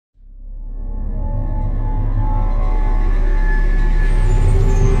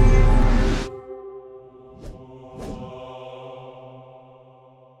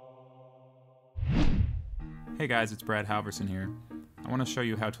Hey guys, it's Brad Halverson here. I want to show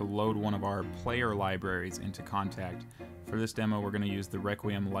you how to load one of our player libraries into Kontakt. For this demo, we're going to use the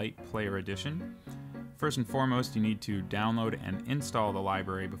Requiem Lite Player Edition. First and foremost, you need to download and install the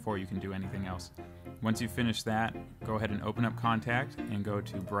library before you can do anything else. Once you finish that, go ahead and open up Kontakt and go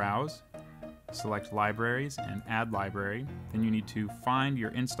to Browse, select Libraries and Add Library. Then you need to find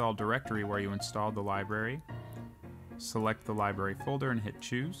your installed directory where you installed the library. Select the library folder and hit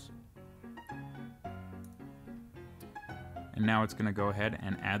Choose. And now it's going to go ahead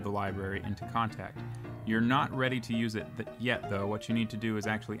and add the library into Kontakt. You're not ready to use it yet though. What you need to do is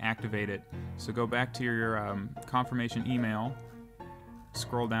actually activate it. So go back to your confirmation email,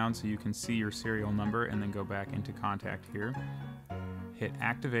 scroll down so you can see your serial number, and then go back into Kontakt here. Hit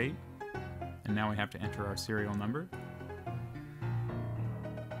activate, and now we have to enter our serial number.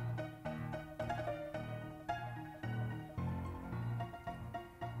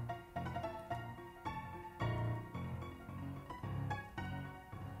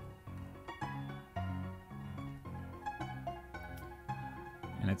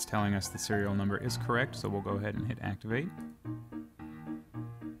 And it's telling us the serial number is correct, so we'll go ahead and hit activate.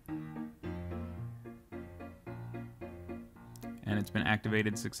 And it's been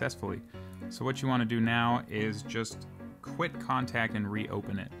activated successfully. So what you want to do now is just quit Kontakt and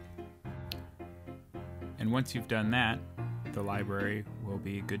reopen it. And once you've done that, the library will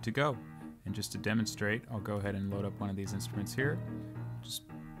be good to go. And just to demonstrate, I'll go ahead and load up one of these instruments here. Just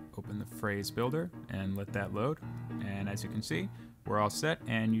open the phrase builder and let that load. And as you can see, we're all set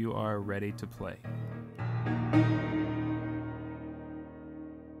and you are ready to play.